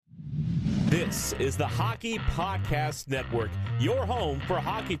This is the Hockey Podcast Network, your home for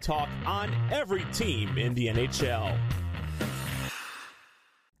hockey talk on every team in the NHL.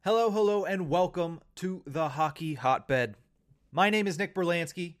 Hello, and welcome to the Hockey Hotbed. My name is Nick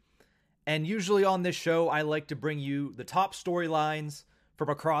Berlansky, and usually on this show, I like to bring you the top storylines from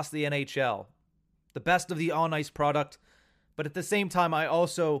across the NHL, the best of the on-ice product, but at the same time, I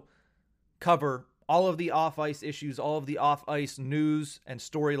also cover all of the off-ice issues, all of the off-ice news and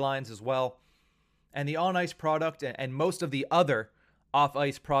storylines as well. And the on-ice product and most of the other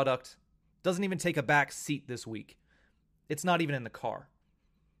off-ice product doesn't even take a back seat this week. It's not even in the car.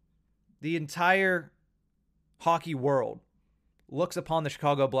 The entire hockey world looks upon the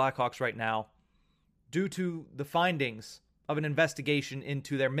Chicago Blackhawks right now due to the findings of an investigation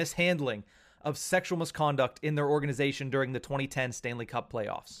into their mishandling of sexual misconduct in their organization during the 2010 Stanley Cup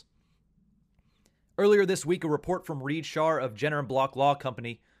playoffs. Earlier this week, a report from Reed Shar of Jenner & Block Law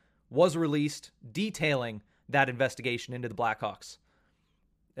Company was released detailing that investigation into the Blackhawks.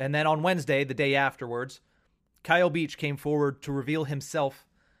 And then on Wednesday, the day afterwards, Kyle Beach came forward to reveal himself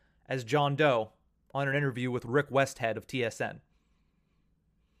as John Doe on an interview with Rick Westhead of TSN.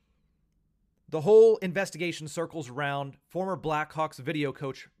 The whole investigation circles around former Blackhawks video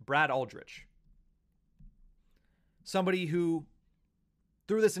coach Brad Aldrich. Somebody who,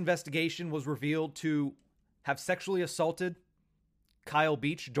 through this investigation, was revealed to have sexually assaulted Kyle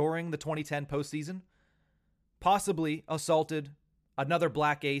Beach during the 2010 postseason, possibly assaulted another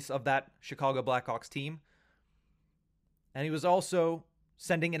Black Ace of that Chicago Blackhawks team, and he was also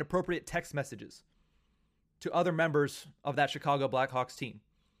sending inappropriate text messages to other members of that Chicago Blackhawks team.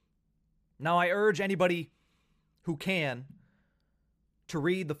 Now, I urge anybody who can to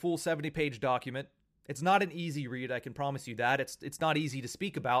read the full 70-page document. It's not an easy read, I can promise you that. It's not easy to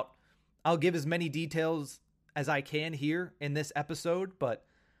speak about. I'll give as many details as I can here in this episode, but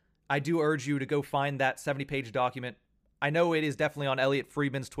I do urge you to go find that 70-page document. I know it is definitely on Elliot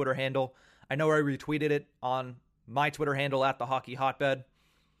Friedman's Twitter handle. I know I retweeted it on my Twitter handle at the Hockey Hotbed.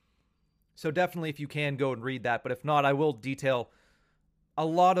 So definitely, if you can, go and read that. But if not, I will detail a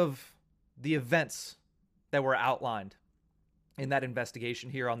lot of the events that were outlined in that investigation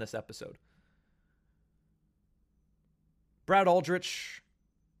here on this episode. Brad Aldrich,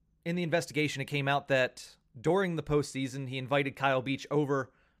 in the investigation, it came out that during the postseason, he invited Kyle Beach over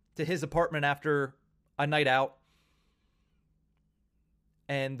to his apartment after a night out.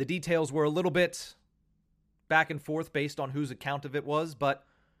 And the details were a little bit back and forth based on whose account of it was, but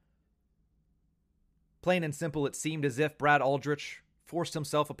plain and simple, it seemed as if Brad Aldrich forced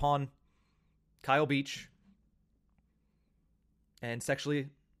himself upon Kyle Beach and sexually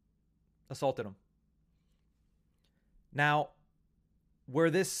assaulted him. Now,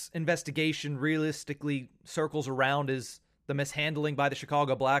 where this investigation realistically circles around is the mishandling by the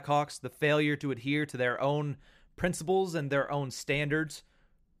Chicago Blackhawks, the failure to adhere to their own principles and their own standards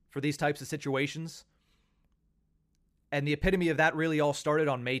for these types of situations. And the epitome of that really all started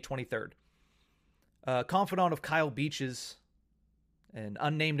on May 23rd. A confidant of Kyle Beach's, an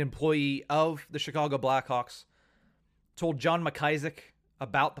unnamed employee of the Chicago Blackhawks, told John McIsaac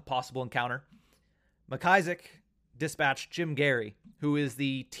about the possible encounter. McIsaac dispatched Jim Gary, who is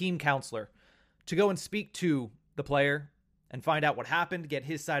the team counselor, to go and speak to the player and find out what happened, get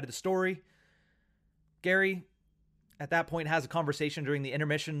his side of the story. Gary, at that point, has a conversation during the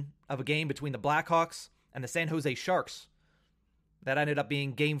intermission of a game between the Blackhawks and the San Jose Sharks. That ended up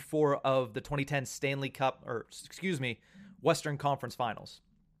being Game 4 of the 2010 Stanley Cup, Western Conference Finals.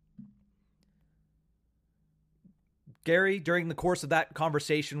 Gary, during the course of that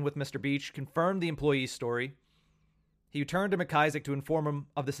conversation with Mr. Beach, confirmed the employee's story. He turned to McIsaac to inform him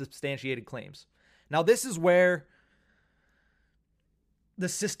of the substantiated claims. Now, this is where the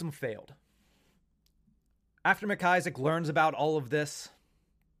system failed. After McIsaac learns about all of this,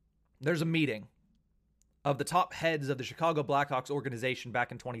 there's a meeting of the top heads of the Chicago Blackhawks organization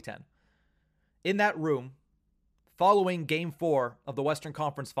back in 2010. In that room, following Game 4 of the Western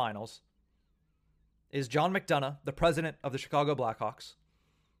Conference Finals, is John McDonough, the president of the Chicago Blackhawks,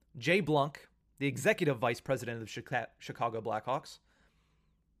 Jay Blunk, the executive vice president of the Chicago Blackhawks,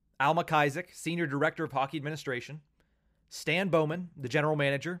 Al McIsaac, senior director of hockey administration, Stan Bowman, the general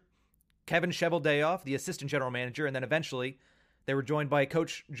manager, Kevin Cheveldayoff, the assistant general manager, and then eventually they were joined by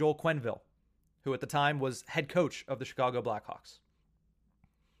coach Joel Quenneville, who at the time was head coach of the Chicago Blackhawks.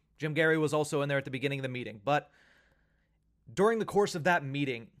 Jim Gary was also in there at the beginning of the meeting, but during the course of that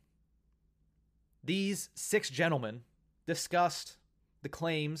meeting, these 6 gentlemen discussed the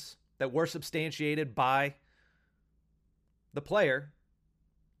claims that were substantiated by the player,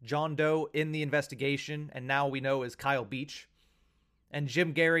 John Doe, in the investigation, and now we know is Kyle Beach. And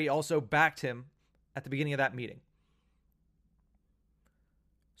Jim Gary also backed him at the beginning of that meeting.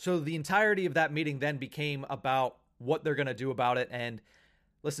 So the entirety of that meeting then became about what they're going to do about it. And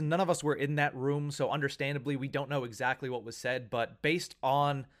listen, none of us were in that room, so understandably, we don't know exactly what was said. But based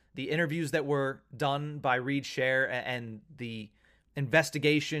on the interviews that were done by Reed Scher and the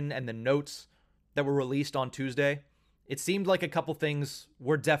investigation and the notes that were released on Tuesday, it seemed like a couple things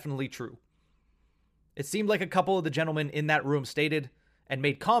were definitely true. It seemed like a couple of the gentlemen in that room stated and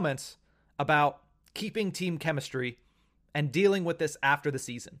made comments about keeping team chemistry and dealing with this after the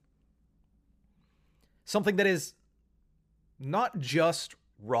season. Something that is not just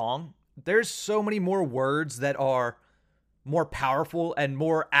wrong. There's so many more words that are more powerful and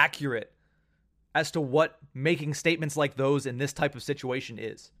more accurate as to what making statements like those in this type of situation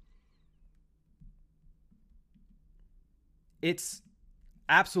is. It's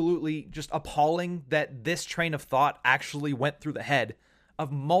absolutely just appalling that this train of thought actually went through the head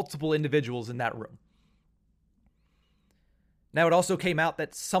of multiple individuals in that room. Now, it also came out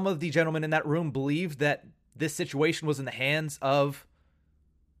that some of the gentlemen in that room believed that this situation was in the hands of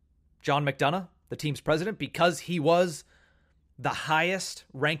John McDonough, the team's president, because he was the highest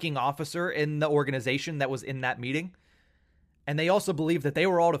ranking officer in the organization that was in that meeting. And they also believed that they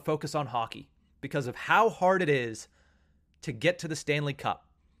were all to focus on hockey because of how hard it is to get to the Stanley Cup.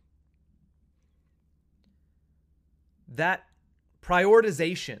 That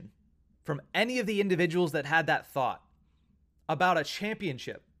prioritization from any of the individuals that had that thought about a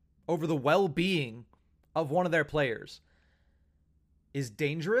championship over the well-being of one of their players is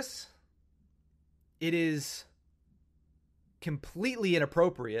dangerous. It is completely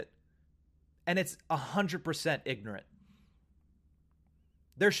inappropriate, and it's 100% ignorant.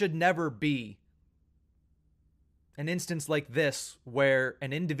 There should never be an instance like this where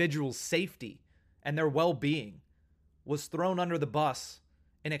an individual's safety and their well-being was thrown under the bus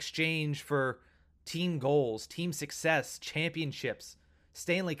in exchange for team goals, team success, championships,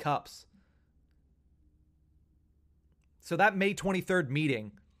 Stanley Cups. So that May 23rd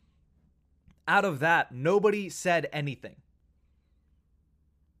meeting, out of that, nobody said anything.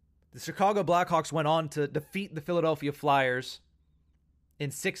 The Chicago Blackhawks went on to defeat the Philadelphia Flyers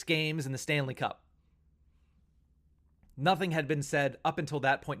in 6 games in the Stanley Cup. Nothing had been said up until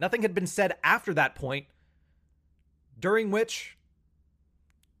that point. Nothing had been said after that point, during which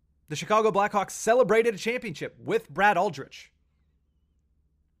the Chicago Blackhawks celebrated a championship with Brad Aldrich.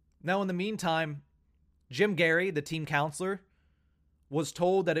 Now, in the meantime, Jim Gary, the team counselor, was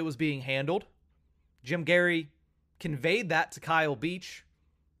told that it was being handled. Jim Gary conveyed that to Kyle Beach,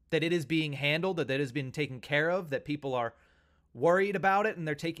 that it is being handled, that it has been taken care of, that people are worried about it and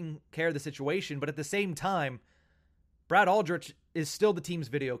they're taking care of the situation. But at the same time, Brad Aldrich is still the team's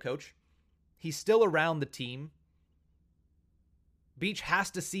video coach. He's still around the team. Beach has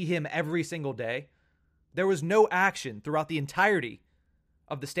to see him every single day. There was no action throughout the entirety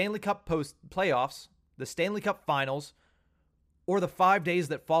of the Stanley Cup playoffs, the Stanley Cup finals, or the 5 days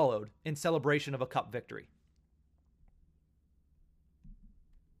that followed in celebration of a cup victory.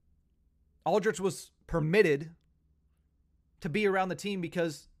 Aldrich was permitted to be around the team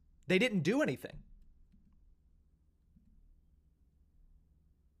because they didn't do anything.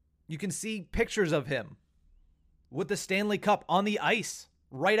 You can see pictures of him with the Stanley Cup on the ice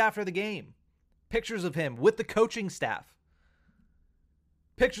right after the game. Pictures of him with the coaching staff.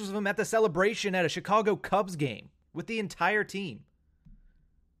 Pictures of him at the celebration at a Chicago Cubs game with the entire team.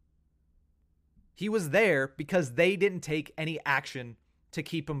 He was there because they didn't take any action to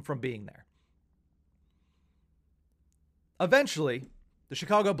keep him from being there. Eventually, the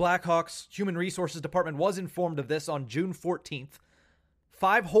Chicago Blackhawks Human Resources Department was informed of this on June 14th,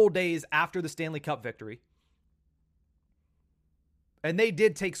 5 whole days after the Stanley Cup victory. And they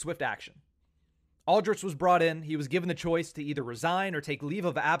did take swift action. Aldrich was brought in. He was given the choice to either resign or take leave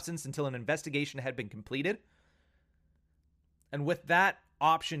of absence until an investigation had been completed. And with that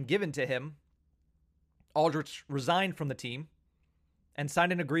option given to him, Aldrich resigned from the team and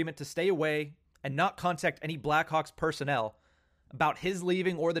signed an agreement to stay away and not contact any Blackhawks personnel about his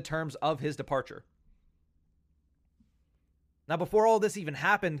leaving or the terms of his departure. Now, before all this even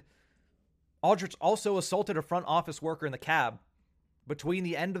happened, Aldrich also assaulted a front office worker in the cab between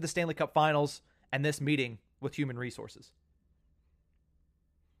the end of the Stanley Cup Finals and this meeting with Human Resources.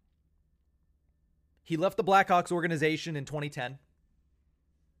 He left the Blackhawks organization in 2010,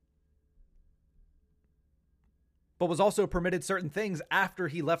 but was also permitted certain things after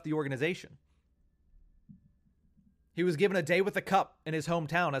he left the organization. He was given a day with the cup in his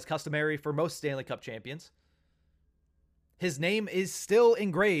hometown, as customary for most Stanley Cup champions. His name is still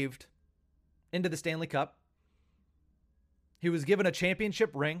engraved into the Stanley Cup. He was given a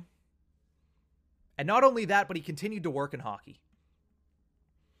championship ring. And not only that, but he continued to work in hockey.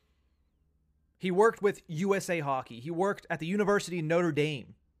 He worked with USA Hockey. He worked at the University of Notre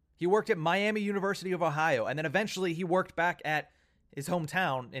Dame. He worked at Miami University of Ohio. And then eventually he worked back at his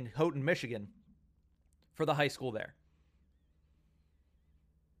hometown in Houghton, Michigan for the high school there.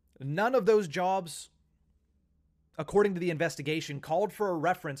 None of those jobs, according to the investigation, called for a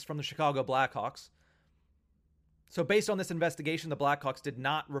reference from the Chicago Blackhawks. So based on this investigation, the Blackhawks did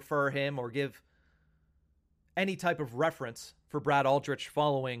not refer him or give any type of reference for Brad Aldrich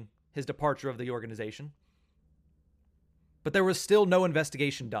following his departure of the organization. But there was still no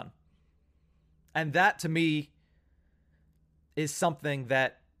investigation done. And that, to me, is something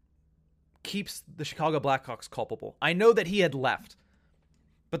that keeps the Chicago Blackhawks culpable. I know that he had left,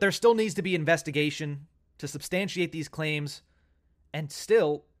 but there still needs to be investigation to substantiate these claims and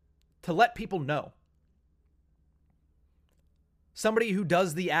still to let people know. Somebody who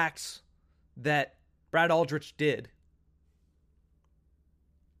does the acts that Brad Aldrich did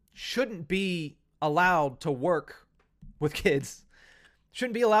shouldn't be allowed to work with kids,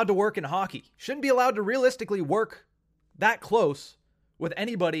 shouldn't be allowed to work in hockey, shouldn't be allowed to realistically work that close with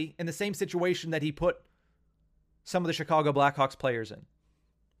anybody in the same situation that he put some of the Chicago Blackhawks players in.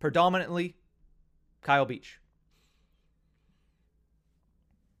 Predominantly Kyle Beach.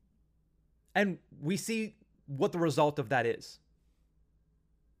 And we see what the result of that is.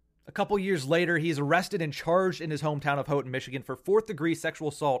 A couple years later, he's arrested and charged in his hometown of Houghton, Michigan for fourth-degree sexual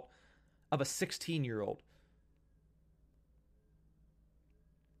assault of a 16-year-old.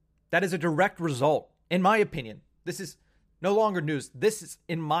 That is a direct result, in my opinion. This is no longer news. This is,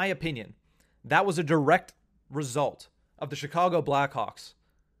 in my opinion, that was a direct result of the Chicago Blackhawks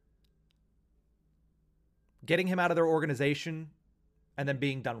getting him out of their organization and then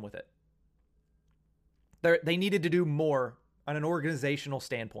being done with it. They needed to do more on an organizational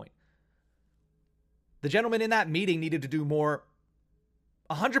standpoint. The gentlemen in that meeting needed to do more,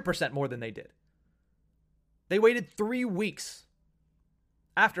 100% more than they did. They waited 3 weeks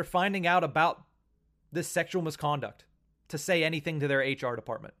after finding out about this sexual misconduct to say anything to their HR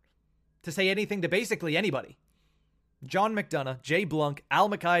department, to say anything to basically anybody. John McDonough, Jay Blunk, Al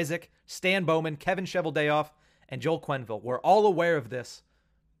McIsaac, Stan Bowman, Kevin Cheveldayoff, and Joel Quenneville were all aware of this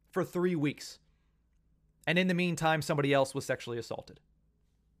for 3 weeks. And in the meantime, somebody else was sexually assaulted.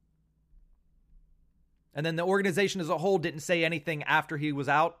 And then the organization as a whole didn't say anything after he was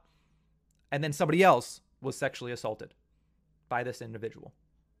out. And then somebody else was sexually assaulted by this individual.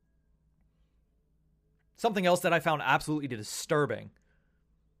 Something else that I found absolutely disturbing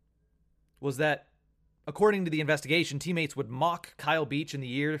was that, according to the investigation, teammates would mock Kyle Beach in the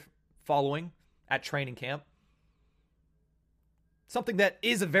year following at training camp. Something that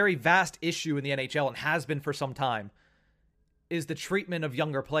is a very vast issue in the NHL and has been for some time is the treatment of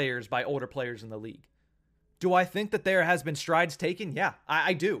younger players by older players in the league. Do I think that there has been strides taken? Yeah,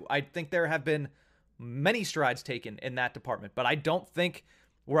 I do. I think there have been many strides taken in that department, but I don't think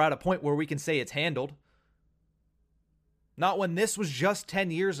we're at a point where we can say it's handled. Not when this was just 10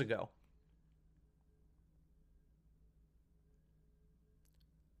 years ago.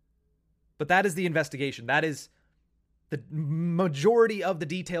 But that is the investigation. That is the majority of the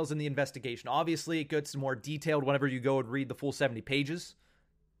details in the investigation. Obviously, it gets more detailed whenever you go and read the full 70 pages.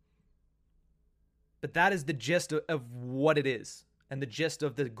 But that is the gist of what it is, and the gist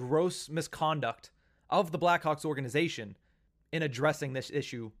of the gross misconduct of the Blackhawks organization in addressing this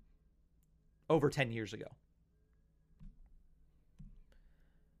issue over 10 years ago.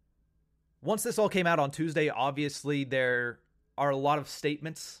 Once this all came out on Tuesday, obviously there are a lot of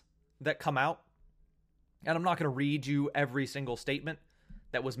statements that come out. And I'm not going to read you every single statement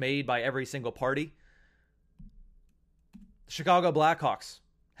that was made by every single party. The Chicago Blackhawks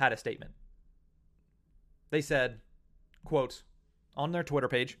had a statement. They said, quote, on their Twitter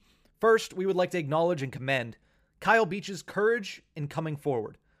page, "First, we would like to acknowledge and commend Kyle Beach's courage in coming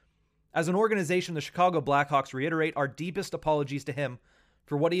forward. As an organization, the Chicago Blackhawks reiterate our deepest apologies to him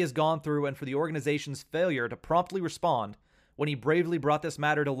for what he has gone through and for the organization's failure to promptly respond when he bravely brought this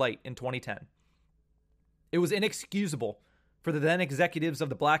matter to light in 2010. It was inexcusable for the then executives of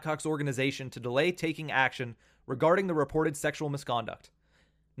the Blackhawks organization to delay taking action regarding the reported sexual misconduct.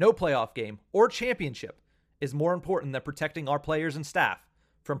 No playoff game or championship is more important than protecting our players and staff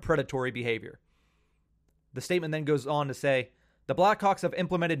from predatory behavior." The statement then goes on to say, "The Blackhawks have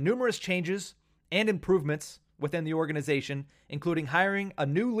implemented numerous changes and improvements within the organization, including hiring a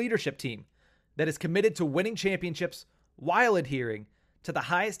new leadership team that is committed to winning championships while adhering to the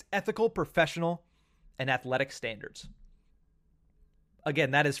highest ethical, professional, and athletic standards." Again,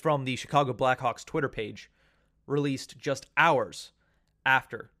 that is from the Chicago Blackhawks Twitter page released just hours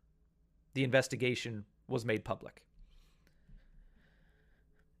after the investigation was made public.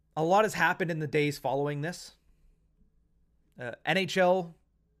 A lot has happened in the days following this. NHL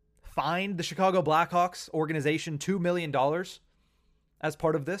fined the Chicago Blackhawks organization $2 million as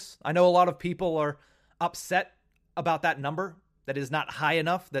part of this. I know a lot of people are upset about that number. That is not high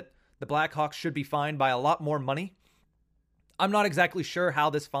enough, that the Blackhawks should be fined by a lot more money. I'm not exactly sure how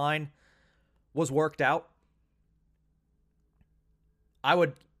this fine was worked out. I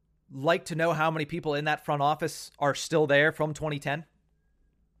would like to know how many people in that front office are still there from 2010.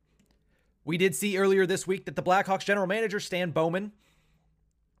 We did see earlier this week that the Blackhawks general manager, Stan Bowman,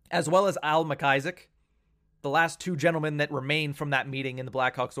 as well as Al McIsaac, the last two gentlemen that remain from that meeting in the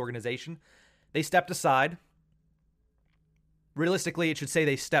Blackhawks organization, they stepped aside. Realistically, it should say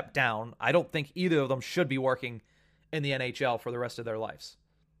they stepped down. I don't think either of them should be working in the NHL for the rest of their lives.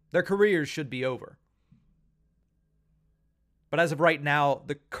 Their careers should be over. But as of right now,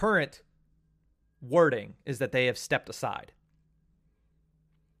 the current wording is that they have stepped aside.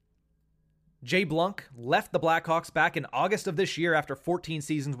 Jay Blunk left the Blackhawks back in August of this year after 14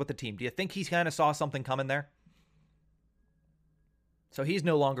 seasons with the team. Do you think he kind of saw something coming there? So he's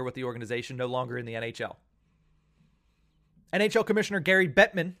no longer with the organization, no longer in the NHL. NHL Commissioner Gary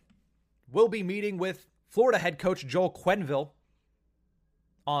Bettman will be meeting with Florida head coach Joel Quenneville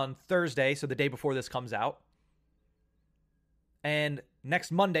on Thursday, so the day before this comes out. And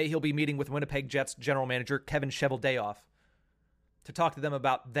next Monday, he'll be meeting with Winnipeg Jets general manager Kevin Cheveldayoff to talk to them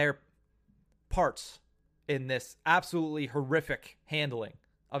about their parts in this absolutely horrific handling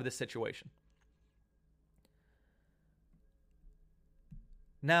of this situation.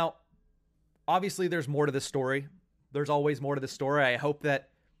 Now, obviously, there's more to this story. There's always more to this story. I hope that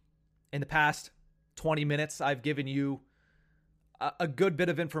in the past 20 minutes, I've given you a good bit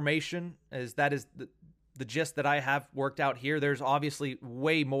of information, as that is the gist that I have worked out here. There's obviously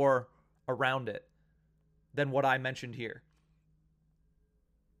way more around it than what I mentioned here.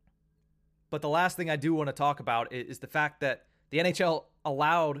 But the last thing I do want to talk about is the fact that the NHL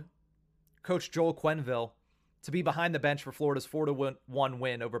allowed Coach Joel Quenneville to be behind the bench for Florida's 4-1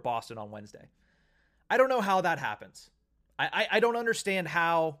 win over Boston on Wednesday. I don't know how that happens. I don't understand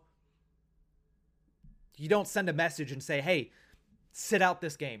how you don't send a message and say, hey, sit out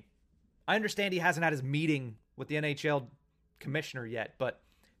this game. I understand he hasn't had his meeting with the NHL commissioner yet, but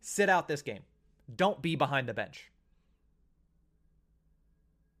sit out this game. Don't be behind the bench.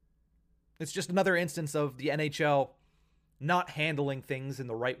 It's just another instance of the NHL not handling things in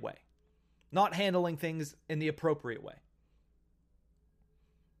the right way. Not handling things in the appropriate way.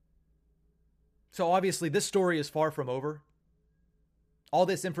 So obviously this story is far from over. All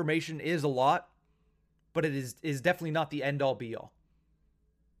this information is a lot, but it is definitely not the end all be all.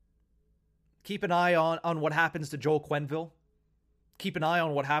 Keep an eye on what happens to Joel Quenneville. Keep an eye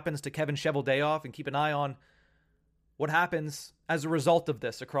on what happens to Kevin Cheveldayoff, and keep an eye on what happens as a result of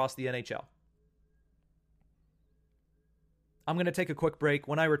this across the NHL. I'm going to take a quick break.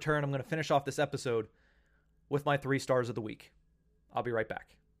 When I return, I'm going to finish off this episode with my 3 stars of the week. I'll be right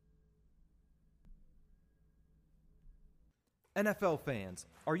back. NFL fans,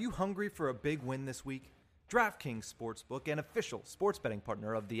 are you hungry for a big win this week? DraftKings Sportsbook, an official sports betting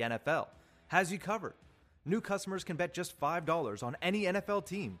partner of the NFL, has you covered. New customers can bet just $5 on any NFL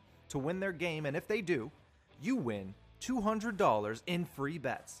team to win their game, and if they do, you win $200 in free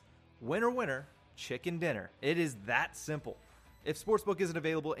bets. Winner, winner, chicken dinner. It is that simple. If Sportsbook isn't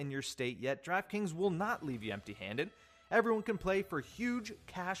available in your state yet, DraftKings will not leave you empty-handed. Everyone can play for huge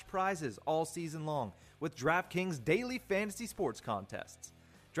cash prizes all season long with DraftKings daily fantasy sports contests.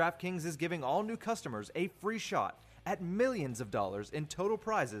 DraftKings is giving all new customers a free shot at millions of dollars in total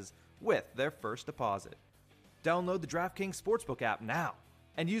prizes with their first deposit. Download the DraftKings Sportsbook app now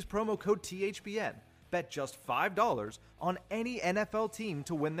and use promo code THPN. Bet just $5 on any NFL team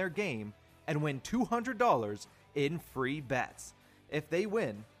to win their game and win $200 in free bets. If they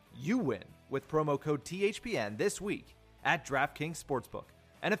win, you win with promo code THPN this week at DraftKings Sportsbook,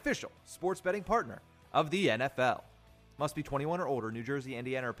 an official sports betting partner of the NFL. Must be 21 or older, New Jersey,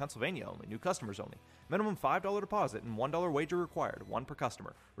 Indiana, or Pennsylvania only. New customers only. Minimum $5 deposit and $1 wager required. One per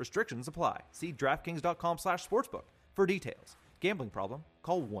customer. Restrictions apply. See DraftKings.com/sportsbook for details. Gambling problem?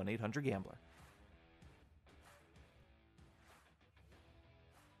 Call 1-800-GAMBLER.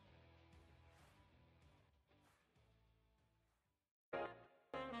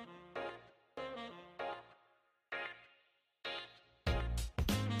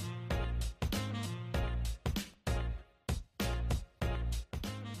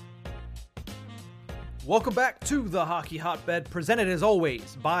 Welcome back to the Hockey Hotbed, presented as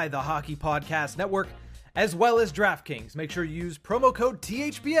always by the Hockey Podcast Network as well as DraftKings. Make sure you use promo code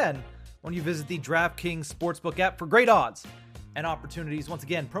THPN when you visit the DraftKings Sportsbook app for great odds and opportunities. Once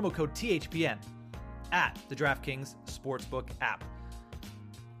again, promo code THPN at the DraftKings Sportsbook app.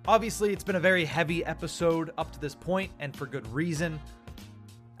 Obviously, it's been a very heavy episode up to this point, and for good reason.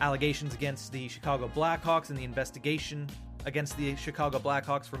 Allegations against the Chicago Blackhawks and the investigation against the Chicago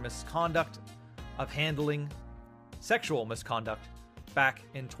Blackhawks for misconduct of handling sexual misconduct back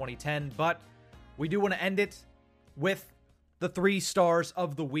in 2010. But we do want to end it with the 3 stars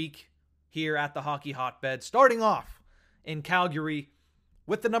of the week here at the Hockey Hotbed. Starting off in Calgary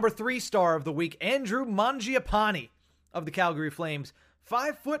with the number 3 star of the week, Andrew Mangiapane of the Calgary Flames.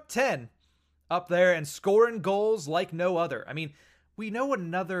 5'10" up there and scoring goals like no other. I mean, we know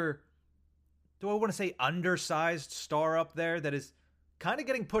another, do I want to say undersized star up there that is kind of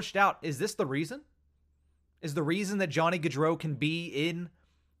getting pushed out. Is this the reason? Is the reason that Johnny Gaudreau can be in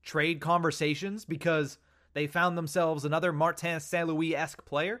trade conversations because they found themselves another Martin St. Louis-esque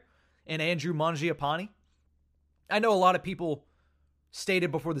player in Andrew Mangiapane? I know a lot of people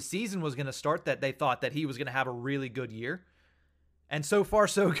stated before the season was going to start that they thought that he was going to have a really good year. And so far,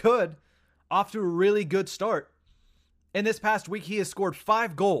 so good. Off to a really good start. In this past week, he has scored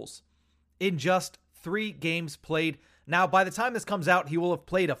 5 goals in just 3 games played. Now, by the time this comes out, he will have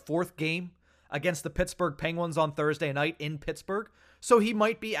played a 4th game against the Pittsburgh Penguins on Thursday night in Pittsburgh. So he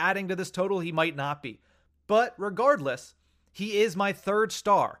might be adding to this total. He might not be. But regardless, he is my 3rd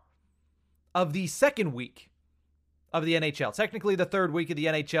star of the 2nd week of the NHL. Technically the 3rd week of the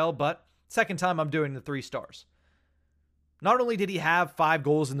NHL, but 2nd time I'm doing the 3 stars. Not only did he have 5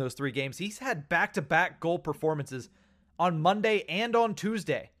 goals in those 3 games, he's had back-to-back goal performances on Monday and on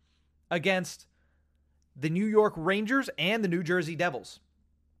Tuesday against the New York Rangers and the New Jersey Devils,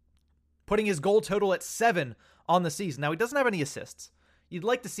 putting his goal total at 7 on the season. Now, he doesn't have any assists. You'd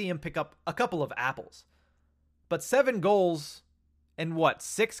like to see him pick up a couple of apples. But 7 goals in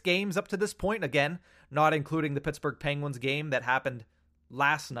 6 games up to this point? Again, not including the Pittsburgh Penguins game that happened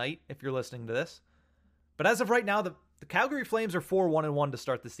last night, if you're listening to this. But as of right now, the Calgary Flames are 4-1-1 to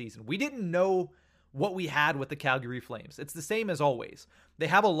start the season. We didn't know what we had with the Calgary Flames. It's the same as always. They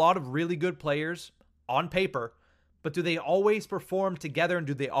have a lot of really good players on paper, but do they always perform together and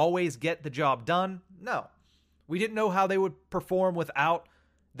do they always get the job done? No. We didn't know how they would perform without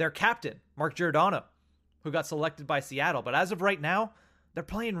their captain, Mark Giordano, who got selected by Seattle. But as of right now, they're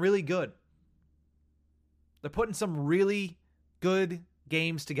playing really good. They're putting some really good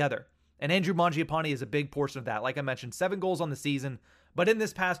games together. And Andrew Mangiapane is a big portion of that. Like I mentioned, 7 goals on the season, but in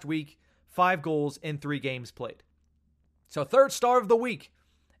this past week, 5 goals in 3 games played. So 3rd star of the week,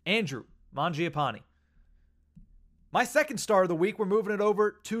 Andrew Mangiapane. My 2nd star of the week, we're moving it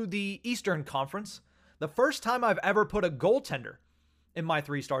over to the Eastern Conference. The first time I've ever put a goaltender in my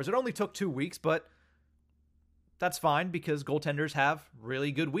 3 stars. It only took 2 weeks, but that's fine because goaltenders have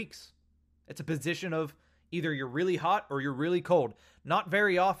really good weeks. It's a position of either you're really hot or you're really cold. Not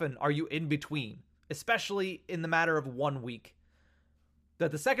very often are you in between, especially in the matter of 1 week. The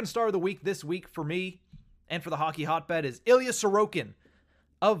 2nd star of the week this week for me and for the Hockey Hotbed is Ilya Sorokin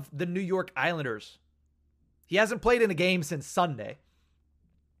of the New York Islanders. He hasn't played in a game since Sunday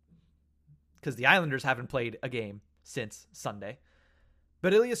because the Islanders haven't played a game since Sunday.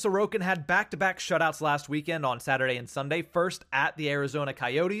 But Ilya Sorokin had back-to-back shutouts last weekend on Saturday and Sunday. First at the Arizona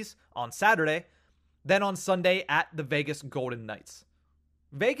Coyotes on Saturday, then on Sunday at the Vegas Golden Knights.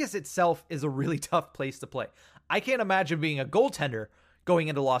 Vegas itself is a really tough place to play. I can't imagine being a goaltender going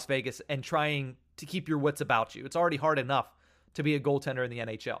into Las Vegas and trying to keep your wits about you. It's already hard enough to be a goaltender in the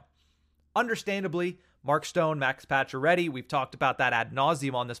NHL. Understandably, Mark Stone, Max Pacioretty, we've talked about that ad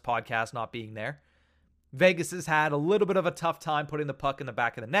nauseum on this podcast not being there. Vegas has had a little bit of a tough time putting the puck in the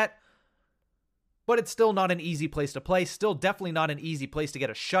back of the net, but it's still not an easy place to play. Still definitely not an easy place to get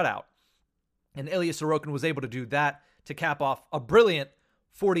a shutout. And Ilya Sorokin was able to do that to cap off a brilliant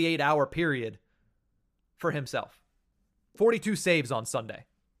 48-hour period for himself. 42 saves on Sunday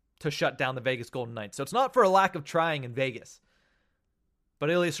to shut down the Vegas Golden Knights. So it's not for a lack of trying in Vegas. But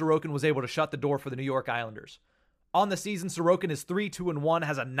Ilya Sorokin was able to shut the door for the New York Islanders. On the season, Sorokin is 3-2-1,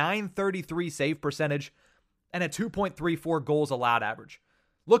 has a .933 save percentage, and a 2.34 goals allowed average.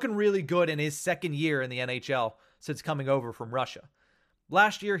 Looking really good in his 2nd year in the NHL since coming over from Russia.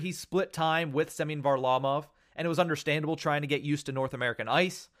 Last year, he split time with Semyon Varlamov, and it was understandable trying to get used to North American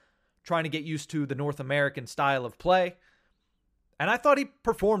ice, trying to get used to the North American style of play. And I thought he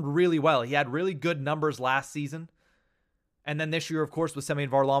performed really well. He had really good numbers last season. And then this year, of course, with Semyon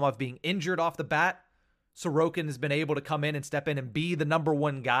Varlamov being injured off the bat, Sorokin has been able to come in and step in and be the number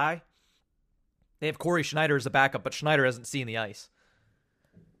 1 guy. They have Corey Schneider as a backup, but Schneider hasn't seen the ice.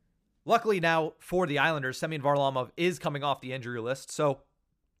 Luckily now for the Islanders, Semyon Varlamov is coming off the injury list, so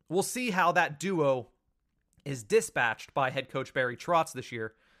we'll see how that duo is dispatched by head coach Barry Trotz this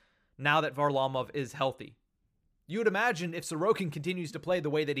year, now that Varlamov is healthy. You would imagine if Sorokin continues to play the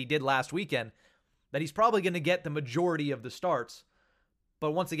way that he did last weekend, that he's probably going to get the majority of the starts.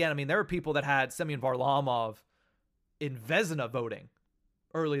 But once again, I mean, there are people that had Semyon Varlamov in Vezina voting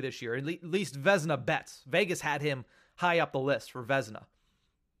early this year, at least Vezina bets. Vegas had him high up the list for Vezina.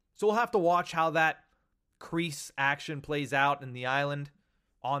 So we'll have to watch how that crease action plays out on the island,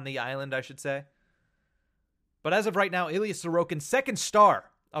 I should say. But as of right now, Ilya Sorokin, second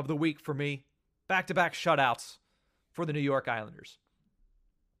star of the week for me. Back-to-back shutouts for the New York Islanders.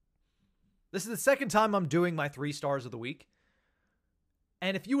 This is the second time I'm doing my 3 stars of the week.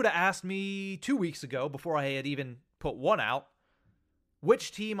 And if you would have asked me 2 weeks ago, before I had even put one out,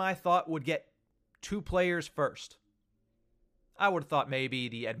 which team I thought would get 2 players first, I would have thought maybe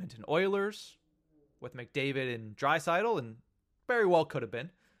the Edmonton Oilers with McDavid and Draisaitl, and very well could have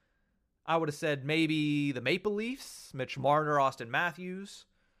been. I would have said maybe the Maple Leafs, Mitch Marner, Austin Matthews.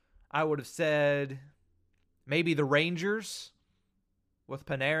 I would have said maybe the Rangers with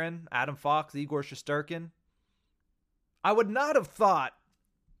Panarin, Adam Fox, Igor Shesterkin. I would not have thought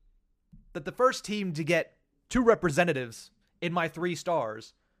that the first team to get 2 representatives in my 3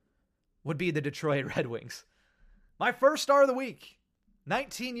 stars would be the Detroit Red Wings. My first star of the week,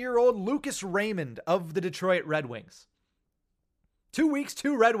 19-year-old Lucas Raymond of the Detroit Red Wings. 2 weeks,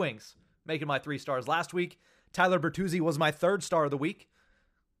 2 Red Wings, making my 3 stars. Last week, Tyler Bertuzzi was my 3rd star of the week,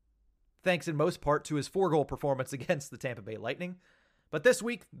 thanks in most part to his 4-goal performance against the Tampa Bay Lightning. But this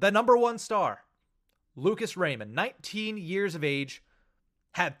week, the number 1 star, Lucas Raymond, 19 years of age,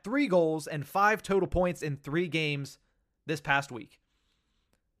 had 3 goals and 5 total points in 3 games this past week.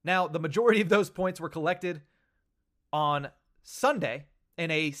 Now, the majority of those points were collected on Sunday in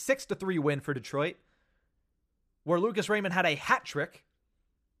a 6-3 win for Detroit, where Lucas Raymond had a hat trick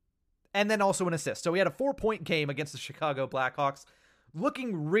and then also an assist. So he had a 4-point game against the Chicago Blackhawks,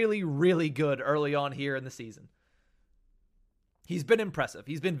 looking really, really good early on here in the season. He's been impressive.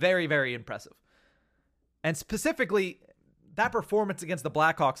 He's been very, very impressive. And specifically, that performance against the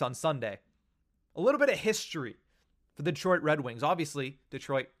Blackhawks on Sunday, a little bit of history for the Detroit Red Wings. Obviously,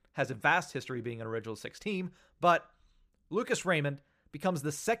 Detroit has a vast history being an original 6 team, but Lucas Raymond becomes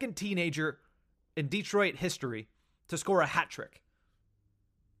the 2nd teenager in Detroit history to score a hat trick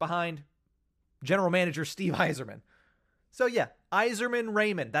behind general manager Steve Yzerman. So yeah, Yzerman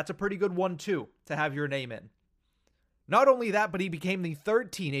Raymond, that's a pretty good one too to have your name in. Not only that, but he became the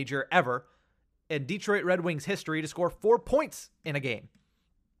 3rd teenager ever in Detroit Red Wings history to score 4 points in a game.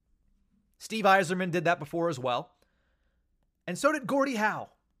 Steve Yzerman did that before as well. And so did Gordie Howe.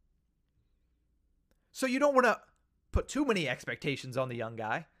 So you don't want to put too many expectations on the young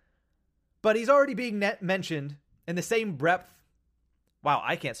guy, but he's already being mentioned in the same breath. Wow,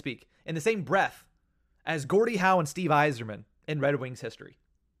 I can't speak. In the same breath as Gordie Howe and Steve Yzerman in Red Wings history.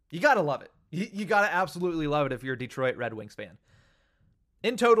 You got to love it. You got to absolutely love it if you're a Detroit Red Wings fan.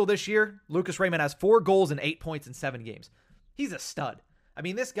 In total this year, Lucas Raymond has 4 goals and 8 points in 7 games. He's a stud. I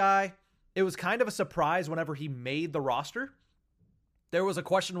mean, this guy, it was kind of a surprise whenever he made the roster. There was a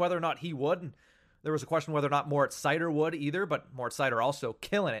question whether or not he would, and there was a question whether or not Moritz Seider would either, but Moritz Seider also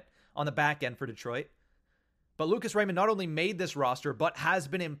killing it on the back end for Detroit. But Lucas Raymond not only made this roster, but has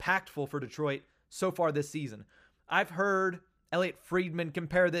been impactful for Detroit so far this season. I've heard Elliot Friedman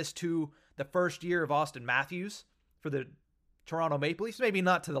compare this to the first year of Austin Matthews for the Toronto Maple Leafs. Maybe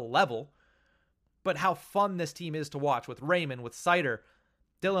not to the level, but how fun this team is to watch with Raymond, with Seider.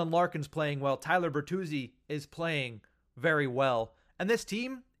 Dylan Larkin's playing well. Tyler Bertuzzi is playing very well. And this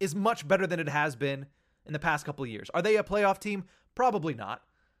team is much better than it has been in the past couple of years. Are they a playoff team? Probably not.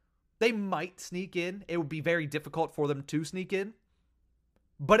 They might sneak in. It would be very difficult for them to sneak in.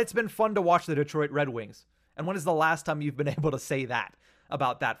 But it's been fun to watch the Detroit Red Wings. And when is the last time you've been able to say that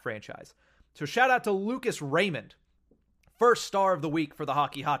about that franchise? So shout out to Lucas Raymond, first star of the week for the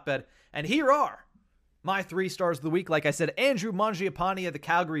Hockey Hotbed. And here are my 3 stars of the week. Like I said, Andrew Mangiapane of the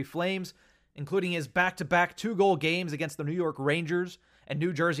Calgary Flames, including his back-to-back 2-goal games against the New York Rangers and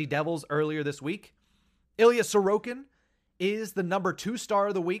New Jersey Devils earlier this week. Ilya Sorokin is the number 2 star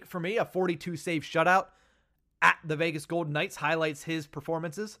of the week for me, a 42-save shutout at the Vegas Golden Knights, highlights his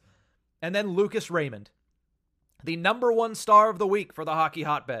performances. And then Lucas Raymond, the number 1 star of the week for the Hockey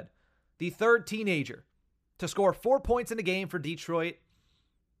Hotbed, the 3rd teenager to score 4 points in a game for Detroit,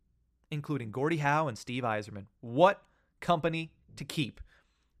 including Gordie Howe and Steve Yzerman. What company to keep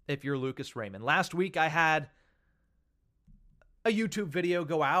if you're Lucas Raymond. Last week, I had a YouTube video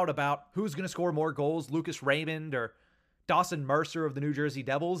go out about who's going to score more goals, Lucas Raymond or Dawson Mercer of the New Jersey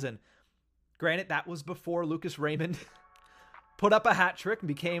Devils. And granted, that was before Lucas Raymond put up a hat trick and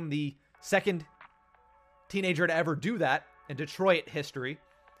became the second teenager to ever do that in Detroit history.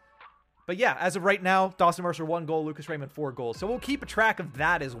 But yeah, as of right now, Dawson Mercer 1 goal, Lucas Raymond 4 goals. So we'll keep a track of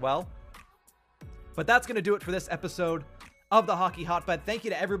that as well. But that's going to do it for this episode of the Hockey Hotbed. Thank you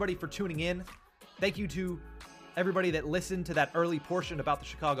to everybody for tuning in. Thank you to everybody that listened to that early portion about the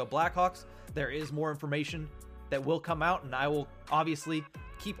Chicago Blackhawks. There is more information that will come out, and I will obviously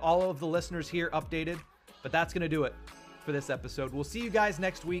keep all of the listeners here updated. But that's going to do it for this episode. We'll see you guys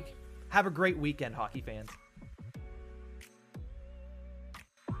next week. Have a great weekend, hockey fans.